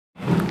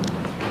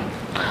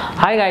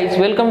Hi guys,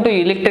 welcome to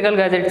Electrical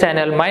Gadget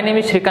channel. My name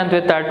is Shrikant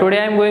Vetar. Today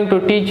I am going to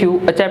teach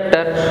you a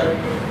chapter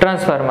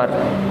transformer.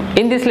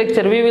 In this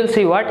lecture we will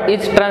see what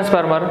is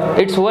transformer,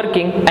 its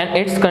working and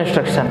its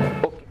construction.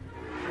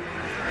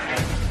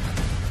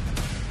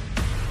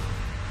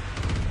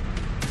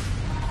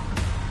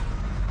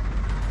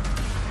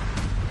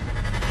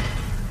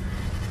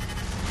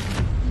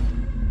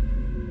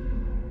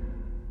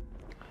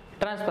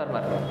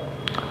 Transformer.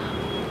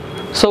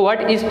 So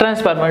what is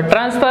transformer?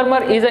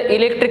 Transformer is an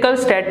electrical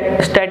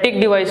static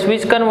device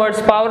which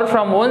converts power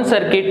from one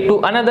circuit to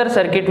another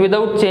circuit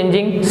without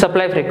changing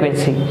supply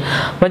frequency.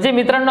 म्हणजे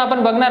मित्रांनो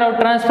आपण बघणार आहोत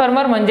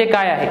transformer म्हणजे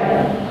काय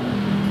आहे.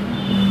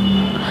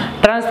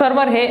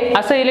 Transformer हे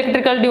असं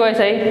इलेक्ट्रिकल डिवाइस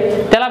आहे,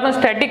 त्याला आपण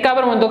स्टॅटिक का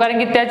बरं म्हणतो, कारण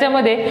की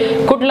त्याच्यामध्ये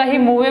कुठलाही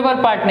मूवेबल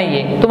पार्ट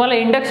नाहीये. तुम्हाला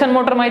इंडक्शन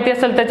मोटर माहिती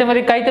असेल,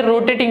 त्याच्यामध्ये काहीतरी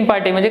रोटेटिंग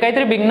पार्ट आहे, म्हणजे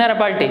काहीतरी बिघणारा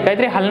पार्ट आहे,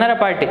 काहीतरी हलणारा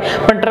पार्ट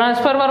आहे. पण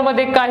ट्रान्सफॉर्मर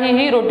मध्ये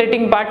काहीही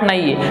रोटेटिंग पार्ट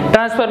नाहीये.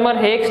 ट्रान्सफॉर्मर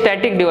हे एक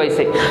स्टॅटिक डिवाइस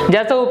आहे,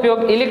 ज्याचा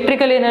उपयोग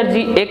इलेक्ट्रिकल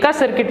एनर्जी एका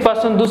सर्किट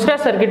पासून दुसऱ्या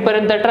सर्किट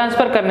पर्यंत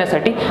ट्रान्सफर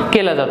करण्यासाठी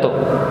केला जातो.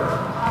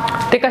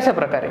 ते कशा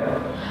प्रकारे?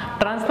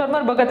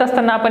 ट्रान्सफॉर्मर बघत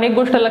असताना आपण एक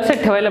गोष्ट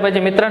लक्षात ठेवायला पाहिजे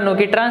मित्रांनो,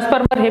 की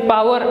ट्रान्सफॉर्मर हे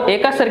पॉवर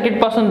एका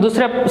सर्किट पासून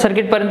दुसऱ्या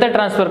सर्किट पर्यंत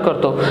ट्रान्सफर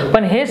करतो.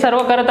 पण हे सर्व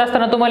करत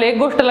असताना तुम्हाला एक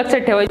गोष्ट लक्षात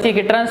ठेवायची,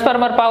 की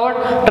ट्रान्सफॉर्मर पॉवर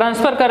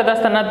ट्रान्सफर करत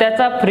असताना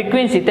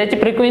त्याची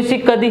फ्रिक्वेन्सी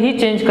कधीही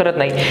चेंज करत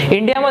नाही.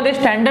 इंडियामध्ये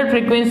स्टँडर्ड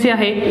फ्रिक्वेन्सी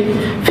आहे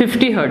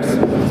 50 हर्ट्ज.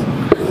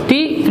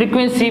 ती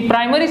फ्रिक्वेन्सी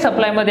प्रायमरी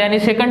सप्लाय मध्ये आणि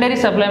सेकंडरी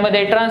सप्लाय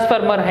मध्ये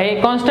ट्रान्सफॉर्मर हे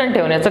कॉन्स्टंट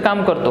ठेवण्याचं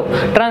काम करतो.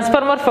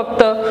 ट्रान्सफॉर्मर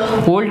फक्त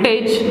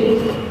व्होल्टेज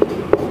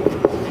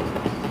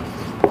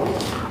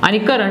आणि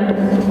करंट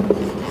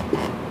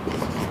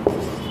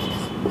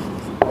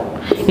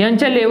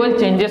यांच्या लेवल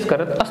चेंजेस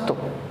करत असतो.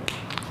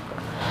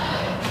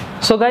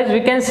 So guys we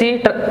can C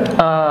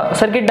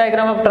circuit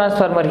diagram of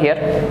transformer here.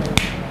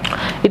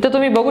 इथं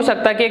तुम्ही बघू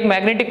शकता की एक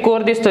मॅग्नेटिक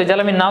कोर दिसतोय,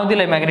 ज्याला मी नाव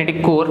दिलंय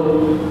मॅग्नेटिक कोर.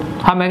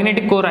 हा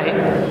मॅग्नेटिक कोर आहे,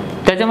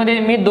 त्याच्यामध्ये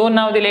मी दोन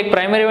नाव दिले, एक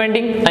प्रायमरी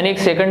वाइंडिंग आणि एक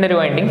सेकंडरी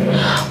वाइंडिंग.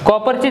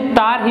 कॉपरची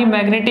तार ही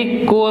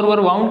मॅग्नेटिक कोर वर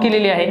वाउंड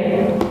केलेली आहे,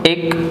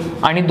 1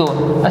 आणि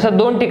 2 अशा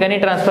दोन ठिकाणी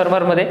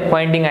ट्रान्सफॉर्मर मध्ये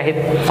वाइंडिंग आहेत.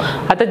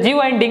 आता जी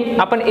वाइंडिंग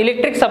आपण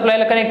इलेक्ट्रिक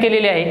सप्लायला कनेक्ट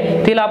केलेली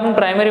आहे तिला आपण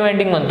प्रायमरी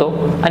वाइंडिंग म्हणतो,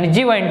 आणि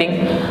जी वाइंडिंग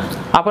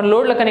आपण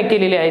लोडला कनेक्ट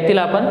केलेली आहे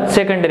तिला आपण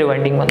सेकंडरी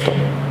वाइंडिंग म्हणतो.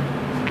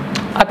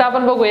 आता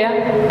आपण बघूया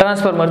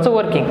ट्रान्सफॉर्मरचं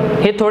वर्किंग.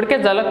 हे थोडक्यात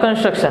झालं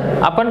कन्स्ट्रक्शन.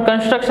 आपण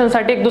कन्स्ट्रक्शन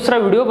साठी एक दुसरा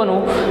व्हिडिओ बनवू,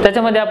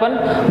 त्याच्यामध्ये आपण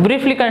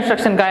ब्रीफली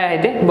कन्स्ट्रक्शन काय आहे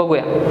ते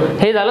बघूया.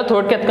 हे झालं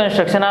थोडक्यात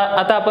कन्स्ट्रक्शन.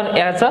 आता आपण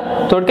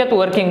याचं थोडक्यात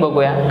वर्किंग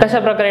बघूया, कशा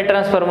प्रकारे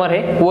ट्रान्सफॉर्मर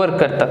हे वर्क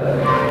करतं.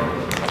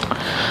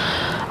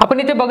 आपण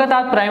इथे बघत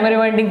आहात प्रायमरी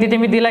वाइंडिंग. तिथे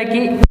मी दिलाय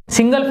की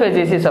single phase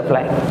AC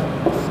supply.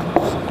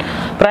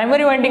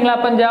 Primary वाइंडिंगला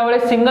आपण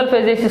ज्यावेळेस सिंगल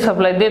फेज एसी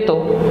सप्लाय देतो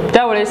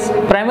त्यावेळेस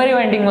प्रायमरी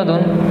वाइंडिंग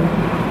मधून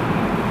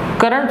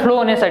करंट फ्लो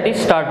होण्यासाठी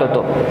स्टार्ट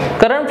होतो.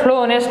 करंट फ्लो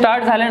होणे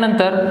स्टार्ट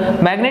झाल्यानंतर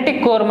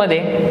मॅग्नेटिक कोर मध्ये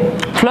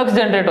फ्लक्स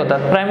जनरेट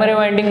होतात प्रायमरी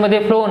वाइंडिंग मध्ये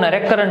फ्लो होणाऱ्या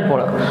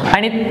करंटमुळे,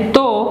 आणि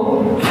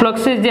तो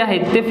फ्लक्सेस जे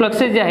आहेत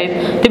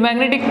ते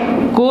मॅग्नेटिक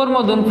कोर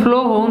मधून फ्लो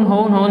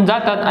होऊन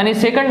जातात आणि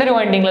सेकंडरी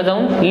वाइंडिंगला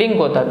जाऊन लिंक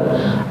होतात.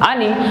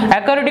 आणि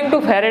according to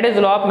Faraday's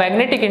law of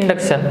magnetic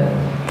induction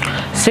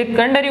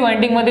secondary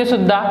winding मध्ये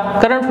सुद्धा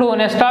करंट फ्लो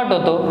होण्यास स्टार्ट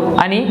होतो,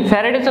 आणि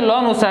फॅरेडेच्या लॉ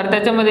नुसार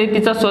त्याच्यामध्ये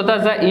तिचा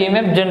स्वतःचा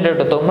ईएमएफ जनरेट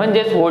होतो,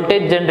 म्हणजेच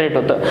व्होल्टेज जनरेट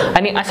होतं.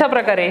 आणि अशा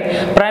प्रकारे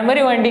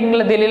प्रायमरी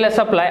वाइंडिंगला दिलेला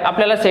सप्लाय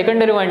आपल्याला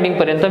सेकंडरी वाइंडिंग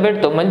पर्यंत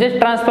भेटतो. म्हणजे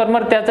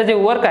ट्रान्सफॉर्मर त्याचं जे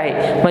वर्क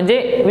आहे,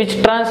 म्हणजे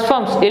which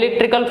ट्रान्सफॉर्म्स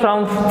electrical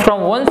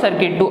from one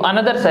circuit to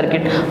another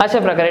circuit, अशा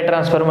प्रकारे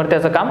ट्रान्सफॉर्मर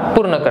त्याचं काम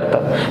पूर्ण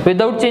करतं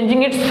विदाउट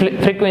चेंजिंग इट्स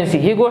फ्रिक्वेन्सी.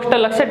 ही गोष्ट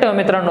लक्षात ठेवा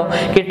मित्रांनो,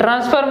 की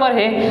ट्रान्सफॉर्मर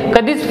हे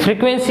कधीच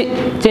फ्रिक्वेन्सी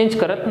चेंज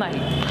करत नाही.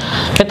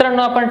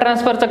 मित्रांनो, आपण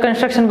ट्रान्सफॉर्मरचं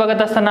कन्स्ट्रक्शन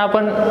बघत असताना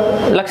आपण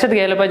लक्षात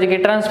घ्यायला पाहिजे की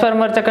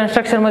ट्रान्सफॉर्मरच्या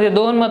कन्स्ट्रक्शन मध्ये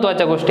दोन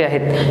महत्त्वाच्या गोष्टी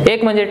आहेत.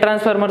 एक म्हणजे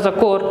ट्रान्सफॉर्मरचा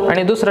कोर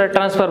आणि दुसरं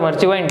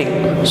ट्रान्सफॉर्मरची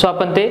वाइंडिंग. सो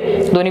आपण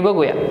ते दोन्ही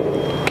बघूया.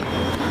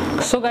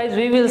 So guys,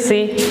 we will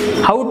see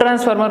how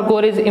transformer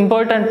core is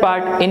important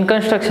part in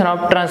construction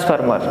of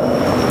transformer.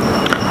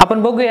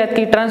 आपण बघूयात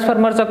की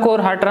ट्रान्सफॉर्मरचा कोर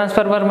हा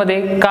ट्रान्सफॉर्मर मध्ये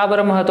का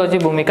बरं महत्त्वाची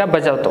भूमिका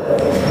बजावतो.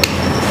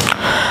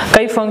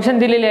 काही फंक्शन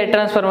दिलेले आहेत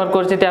ट्रान्सफॉर्मर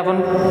कोरचे, ते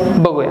आपण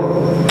बघूया.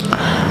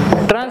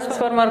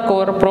 Transformer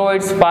core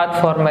provides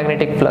path for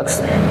magnetic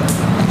flux.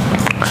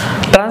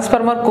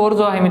 Transformer core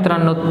जो आहे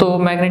मित्रांनो, तो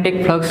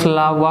मॅग्नेटिक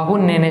फ्लक्सला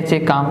वाहून नेण्याचे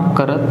काम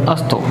करत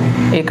असतो.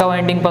 एका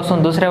वाइंडिंग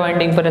पासून दुसऱ्या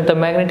वाइंडिंग पर्यंत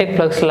मॅग्नेटिक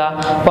फ्लक्सला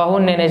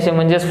वाहून नेण्याचे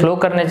म्हणजेच फ्लो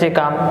करण्याचे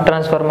काम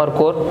ट्रान्सफॉर्मर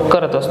कोर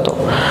करत असतो.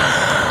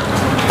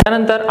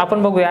 त्यानंतर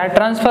आपण बघूया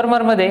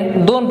ट्रान्सफॉर्मर मध्ये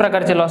दोन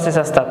प्रकारचे लॉसेस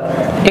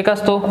असतात. एक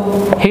असतो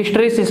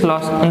हिस्टेरिसिस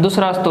लॉस आणि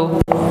दुसरा असतो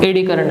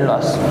eddy current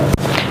loss.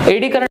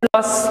 Eddy current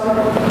loss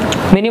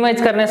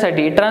minimise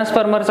करण्यासाठी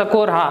ट्रान्सफॉर्मरचा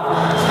कोर हा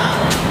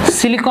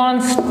सिलिकॉन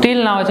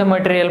स्टील नावाच्या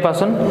मटेरियल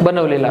पासून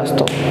बनवलेला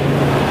असतो.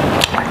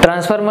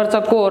 ट्रान्सफॉर्मरचा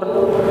कोर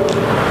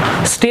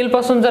स्टील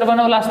पासून जर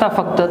बनवला असता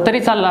फक्त तरी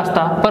चालला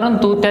असता,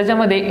 परंतु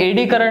त्याच्यामध्ये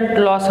एडी करंट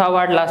लॉस हा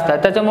वाढला असता.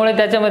 त्याच्यामुळे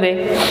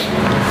त्याच्यामध्ये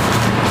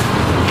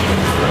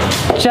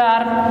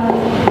 4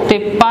 ते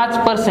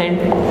 5%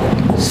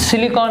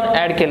 सिलिकॉन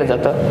ॲड केलं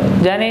जातं,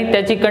 ज्याने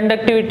त्याची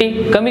कंडक्टिव्हिटी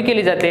कमी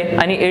केली जाते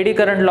आणि एडी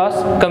करंट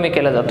लॉस कमी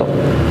केला जातो.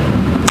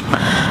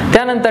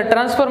 त्यानंतर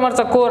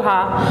ट्रान्सफॉर्मरचा कोर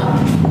हा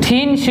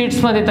थिन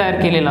शीट्समध्ये तयार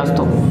केलेला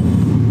असतो.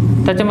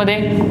 त्याच्यामध्ये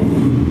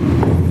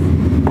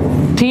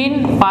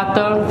थिन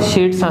पातळ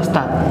शीट्स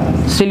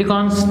असतात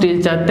सिलिकॉन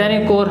स्टीलच्या, त्याने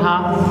कोर हा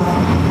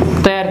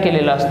तयार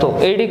केलेला असतो.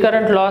 एडी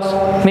करंट लॉस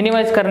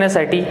मिनिमाइज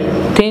करण्यासाठी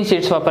थिन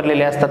शीट्स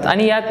वापरलेले असतात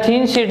आणि या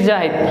थिन शीट्स ज्या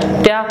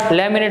आहेत त्या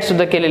लॅमिनेट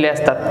सुद्धा केलेले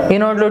असतात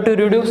in order to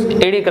reduce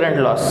eddy current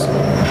loss.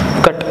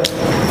 Cut.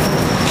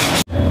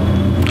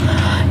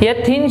 या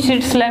थिन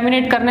शीट्स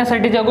लॅमिनेट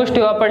करण्यासाठी ज्या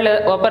गोष्टी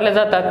वापरल्या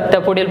जातात त्या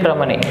पुढील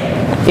प्रमाणे: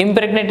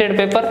 इम्प्रेग्नेटेड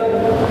पेपर,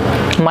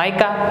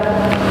 मायका,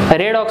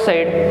 रेड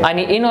ऑक्साईड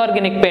आणि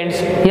इनऑर्गॅनिक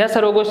पेंट्स. या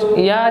सर्व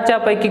गोष्टी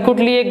याच्यापैकी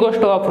कुठली एक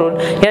गोष्ट वापरून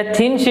या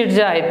थिन शीट्स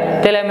ज्या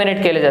आहेत ते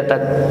लॅमिनेट केले जातात,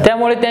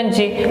 त्यामुळे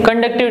त्यांची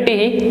कंडक्टिव्हिटी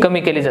ही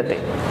कमी केली जाते.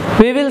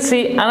 We will see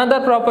another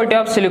property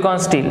of silicon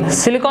steel.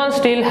 Silicon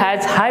steel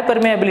has high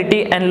permeability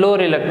and low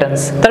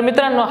reluctance. तर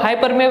मित्रांनो, हाय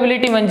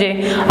परमिएबिलिटी म्हणजे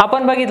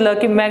आपण बघितलं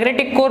की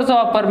मॅग्नेटिक कोरचा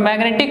वापर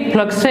मॅग्नेटिक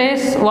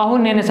फ्लक्सेस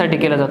वाहून नेण्यासाठी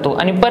केला जातो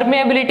आणि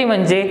परमिएबिलिटी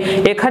म्हणजे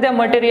एखाद्या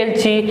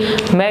मटेरियलची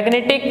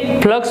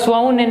मॅग्नेटिक फ्लक्स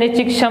वाहून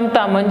नेण्याची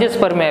क्षमता म्हणजेच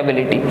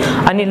परमिएबिलिटी.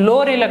 आणि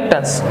लो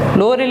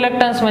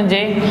रिलक्टन्स म्हणजे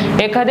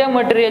एखाद्या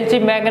मटेरियलची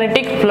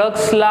मॅग्नेटिक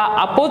फ्लक्सला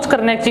अपोज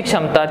करण्याची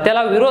क्षमता,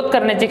 त्याला विरोध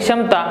करण्याची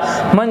क्षमता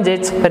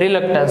म्हणजेच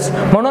रिलक्टन्स.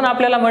 म्हणून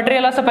आपल्याला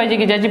मटेरियल असं पाहिजे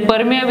की ज्याची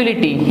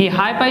परमिएबिलिटी ही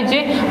हाय पाहिजे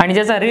आणि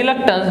ज्याचा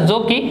रिलक्टन्स जो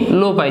की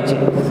लो पाहिजे.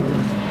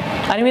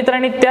 आणि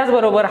मित्रांनी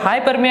त्याचबरोबर हाय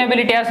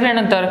परमिएबिलिटी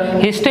असल्यानंतर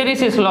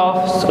हिस्टेरिसिस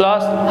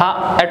लॉस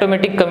हा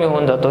ऑटोमॅटिक कमी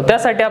होऊन जातो.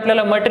 त्यासाठी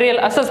आपल्याला मटेरियल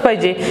असंच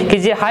पाहिजे की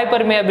जे हाय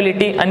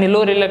परमिएबिलिटी आणि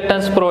लो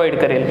रिलक्टन्स प्रोव्हाइड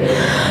करेल,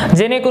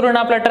 जेणेकरून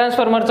आपला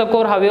ट्रान्सफॉर्मरचा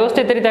कोर हा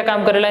व्यवस्थितरित्या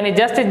काम करेल आणि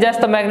जास्तीत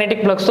जास्त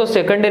मॅग्नेटिक फ्लक्स तो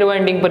सेकंडरी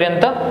वाइंडिंग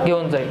पर्यंत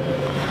घेऊन जाईल.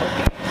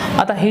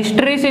 आता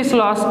हिस्टेरिसिस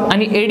लॉस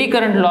आणि एडी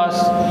करंट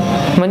लॉस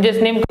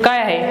म्हणजेच नेमकं काय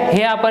आहे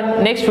हे आपण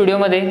नेक्स्ट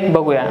व्हिडिओमध्ये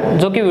बघूया,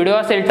 जो की व्हिडिओ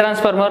असेल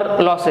transformer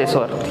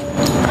लॉसेसवर.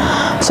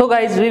 So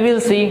guys, we will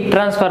see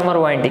transformer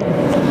winding.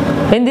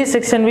 In this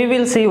section we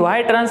will see why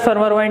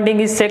transformer winding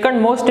is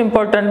second most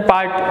important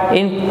part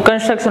in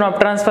construction of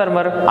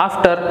transformer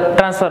after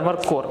transformer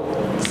core.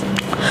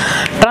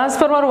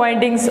 Transformer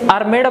windings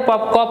R made up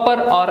of copper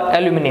और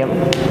aluminium.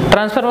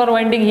 Transformer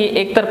winding ही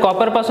एकतर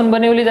copper पासून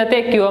बनवली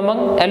जाते किंवा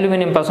मग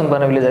aluminium पासून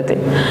बनवली जाते.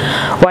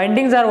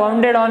 Windings R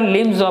bounded on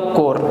limbs of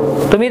core.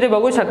 तुम्ही इथे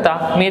बघू शकता,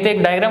 मी इथे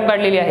एक डायग्राम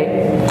काढलेली आहे.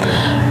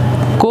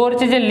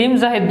 कोरचे जे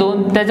लिम्स आहेत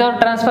दोन, त्याच्यावर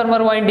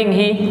ट्रान्सफॉर्मर वाइंडिंग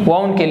ही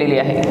वाउंड केलेली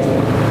आहे.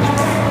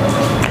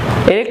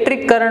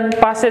 Electric current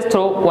passes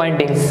through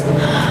windings.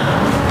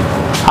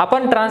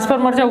 आपण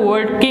ट्रान्सफॉर्मरच्या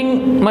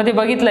वर्किंग मध्ये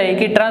बघितलंय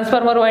की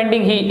ट्रान्सफॉर्मर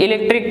वाइंडिंग ही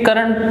इलेक्ट्रिक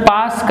करंट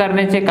पास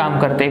करण्याचे काम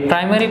करते.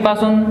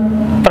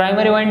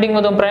 प्रायमरी वाइंडिंग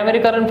मधून प्रायमरी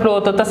करंट फ्लो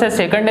होतं, तसेच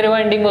सेकंडरी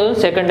वाइंडिंग मधून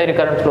सेकंडरी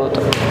करंट फ्लो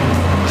होतं.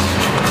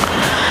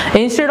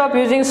 Instead of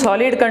using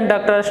solid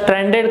conductors,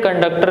 stranded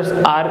conductors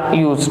are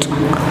used.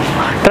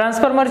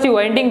 ट्रान्सफॉर्मरची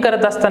वाइंडिंग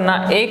करत असताना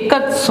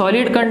एकच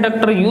सॉलिड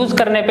कंडक्टर यूज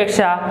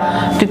करण्यापेक्षा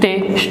तिथे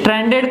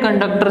स्ट्रँडेड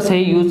कंडक्टर्स हे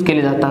यूज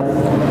केले जातात.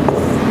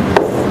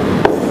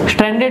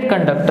 स्ट्रँडेड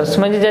कंडक्टर्स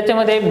म्हणजे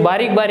ज्याच्यामध्ये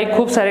बारीक बारीक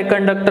खूप सारे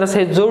कंडक्टर्स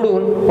हे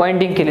जोडून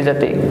वाइंडिंग केली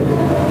जाते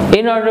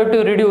in order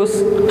to reduce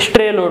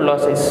stray load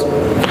losses.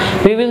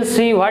 We will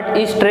see what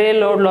is stray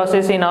load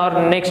losses in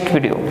our next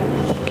video.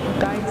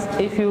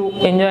 If you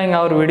enjoying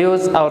our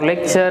videos, our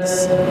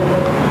lectures,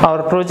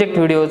 our project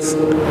videos,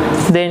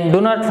 then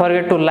do not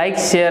forget to like,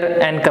 share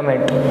and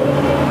comment.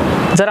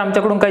 जर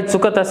आमच्याकडून काही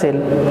चुकत असेल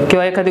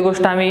किंवा एखादी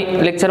गोष्ट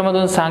आम्ही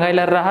लेक्चरमधून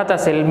सांगायला राहत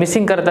असेल,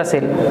 मिसिंग करत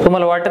असेल,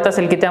 तुम्हाला वाटत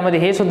असेल की त्यामध्ये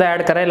हे सुद्धा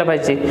ॲड करायला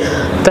पाहिजे,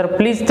 तर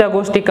प्लीज त्या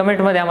गोष्टी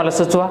कमेंटमध्ये आम्हाला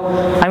सुचवा.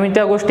 आम्ही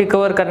त्या गोष्टी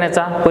कव्हर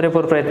करण्याचा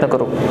पुरेपूर प्रयत्न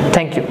करू.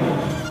 थँक्यू.